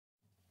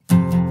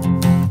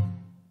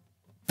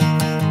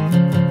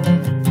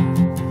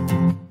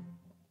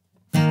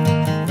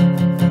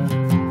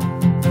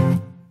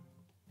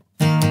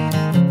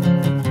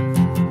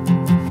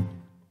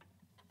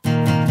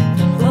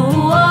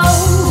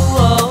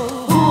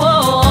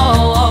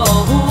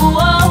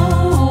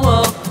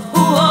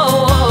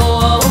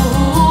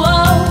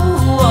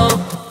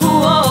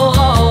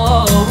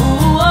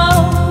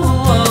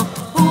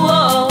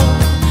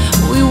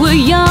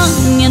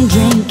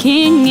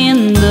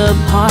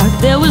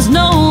dark, there was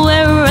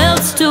nowhere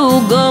else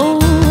to go.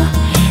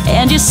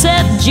 And you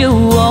said you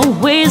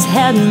always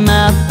had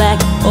my back.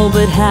 Oh,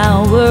 but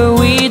how were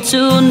we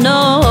to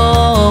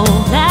know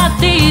that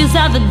these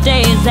are the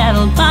days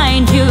that'll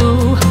bind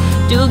you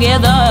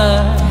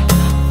together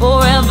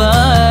forever?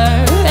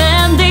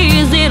 And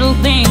these little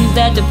things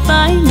that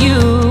define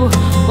you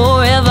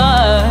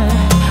forever,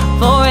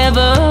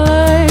 forever.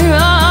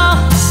 Oh,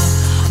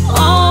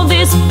 all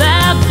this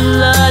bad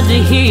blood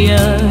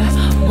here,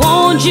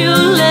 won't you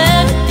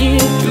let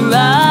it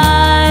dry?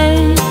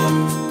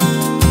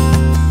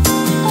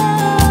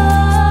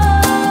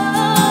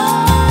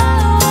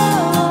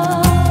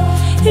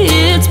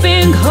 It's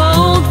been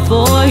cold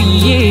for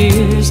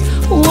years,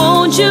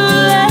 won't you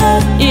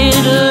let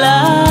it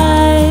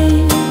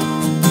lie?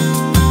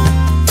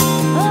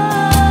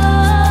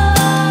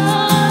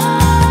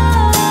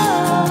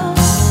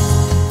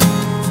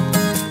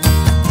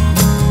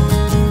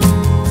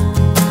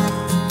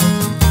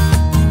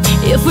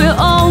 If we're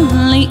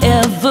only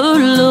ever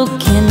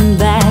looking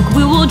back,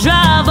 we will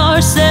drive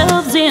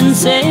ourselves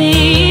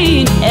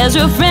insane. As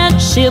our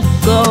friendship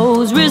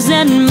goes,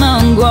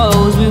 resentment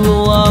grows, we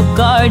will walk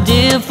our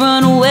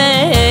different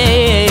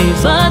ways.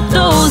 But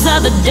those are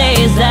the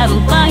days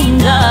that'll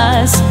bind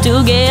us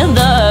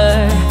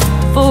together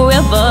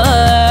forever.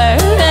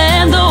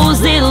 And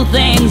those little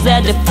things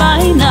that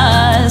define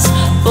us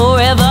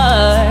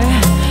forever,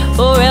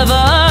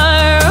 forever.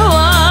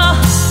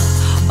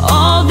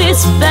 All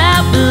this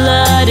bad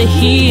blood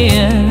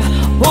here,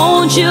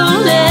 won't you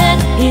let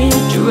it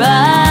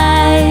dry?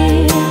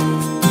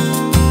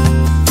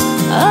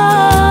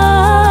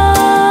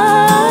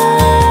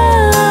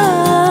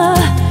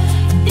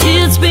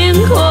 It's been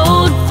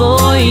cold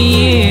for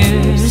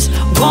years,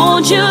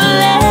 won't you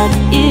let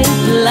it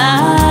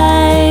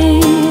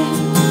lie?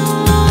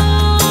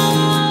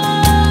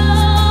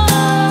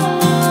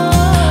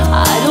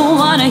 I don't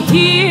wanna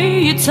hear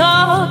you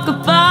talk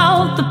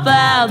about the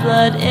bad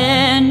blood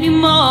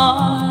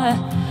anymore.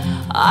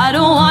 I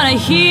don't wanna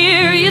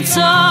hear you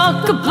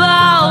talk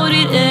about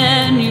it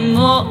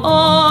anymore.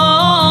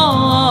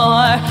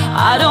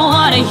 I don't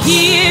wanna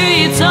hear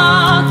you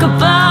talk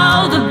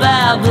about the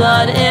bad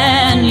blood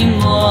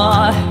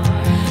anymore.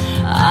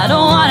 I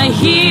don't wanna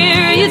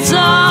hear